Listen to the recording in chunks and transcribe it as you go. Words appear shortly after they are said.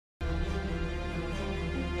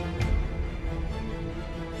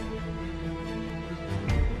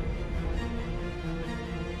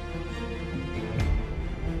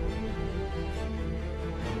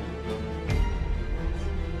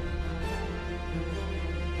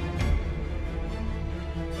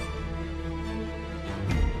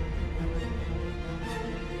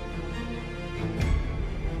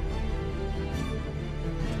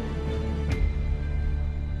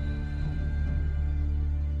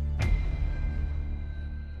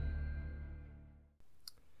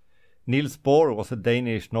Niels Bohr was a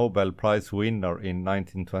Danish Nobel Prize winner in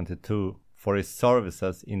 1922 for his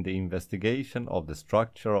services in the investigation of the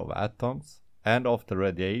structure of atoms and of the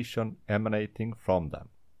radiation emanating from them.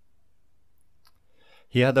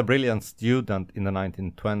 He had a brilliant student in the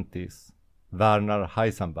 1920s, Werner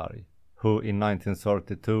Heisenberg, who in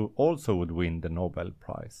 1932 also would win the Nobel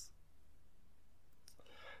Prize.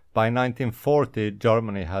 By 1940,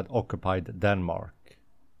 Germany had occupied Denmark,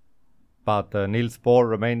 but Niels Bohr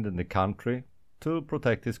remained in the country to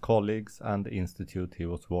protect his colleagues and the institute he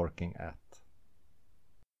was working at.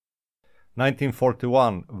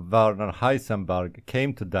 1941, Werner Heisenberg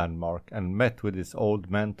came to Denmark and met with his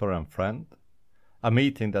old mentor and friend, a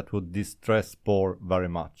meeting that would distress Bohr very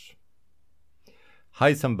much.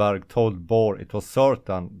 Heisenberg told Bohr it was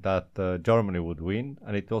certain that Germany would win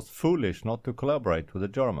and it was foolish not to collaborate with the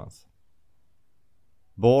Germans.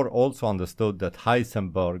 Bohr also understood that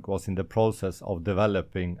Heisenberg was in the process of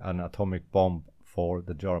developing an atomic bomb for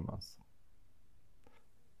the Germans.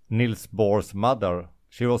 Niels Bohr's mother,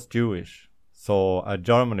 she was Jewish, so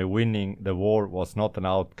Germany winning the war was not an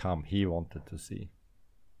outcome he wanted to see.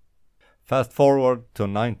 Fast forward to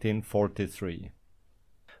 1943.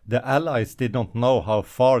 The Allies did not know how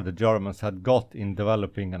far the Germans had got in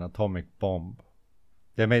developing an atomic bomb.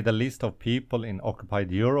 They made a list of people in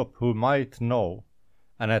occupied Europe who might know,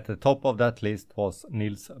 and at the top of that list was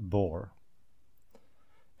Niels Bohr.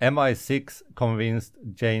 MI6 convinced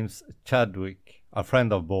James Chadwick, a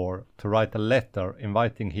friend of Bohr, to write a letter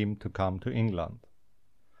inviting him to come to England.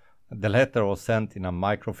 The letter was sent in a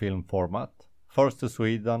microfilm format, first to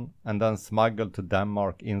Sweden and then smuggled to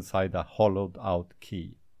Denmark inside a hollowed-out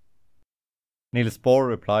key. Niels Bohr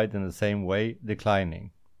replied in the same way,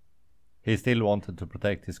 declining. He still wanted to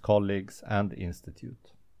protect his colleagues and the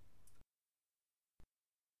institute.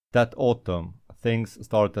 That autumn, things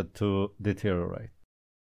started to deteriorate.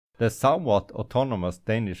 The somewhat autonomous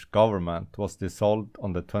Danish government was dissolved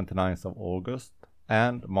on the 29th of August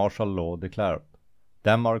and martial law declared.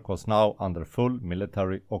 Denmark was now under full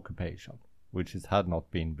military occupation, which it had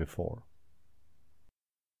not been before.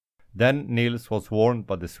 Then Niels was warned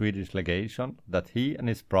by the Swedish legation that he and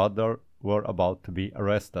his brother were about to be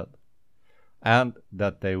arrested, and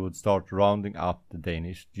that they would start rounding up the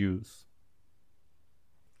Danish Jews.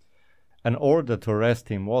 An order to arrest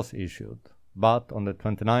him was issued, but on the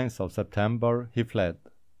 29th of September he fled,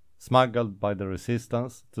 smuggled by the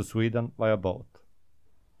resistance to Sweden via boat.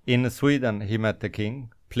 In Sweden he met the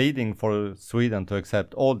king, pleading for Sweden to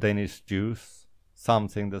accept all Danish Jews,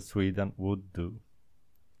 something that Sweden would do.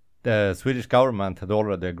 The Swedish government had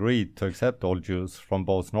already agreed to accept all Jews from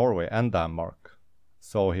both Norway and Denmark,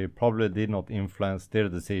 so he probably did not influence their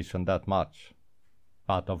decision that much.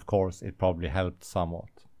 But of course it probably helped somewhat.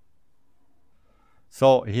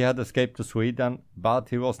 So he had escaped to Sweden, but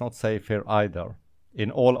he was not safe here either. In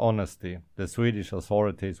all honesty, the Swedish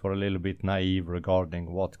authorities were a little bit naive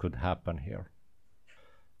regarding what could happen here.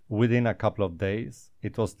 Within a couple of days,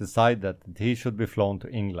 it was decided that he should be flown to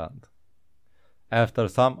England. After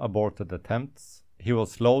some aborted attempts, he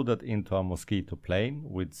was loaded into a Mosquito plane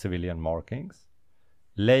with civilian markings,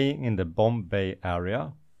 laying in the bomb bay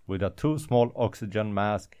area with a too small oxygen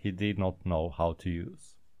mask he did not know how to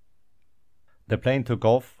use. The plane took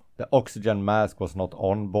off, the oxygen mask was not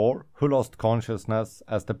on Bohr, who lost consciousness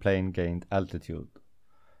as the plane gained altitude.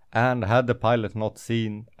 And had the pilot not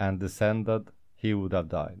seen and descended, he would have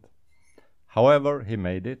died. However, he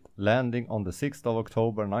made it, landing on the 6th of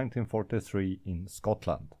October 1943 in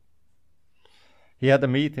Scotland. He had a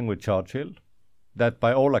meeting with Churchill that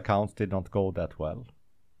by all accounts did not go that well.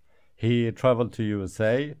 He traveled to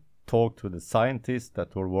USA, talked to the scientists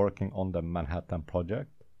that were working on the Manhattan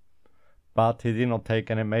Project, but he did not take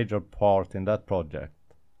any major part in that project.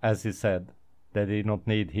 As he said, they did not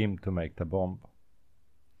need him to make the bomb.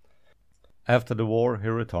 After the war, he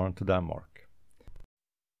returned to Denmark.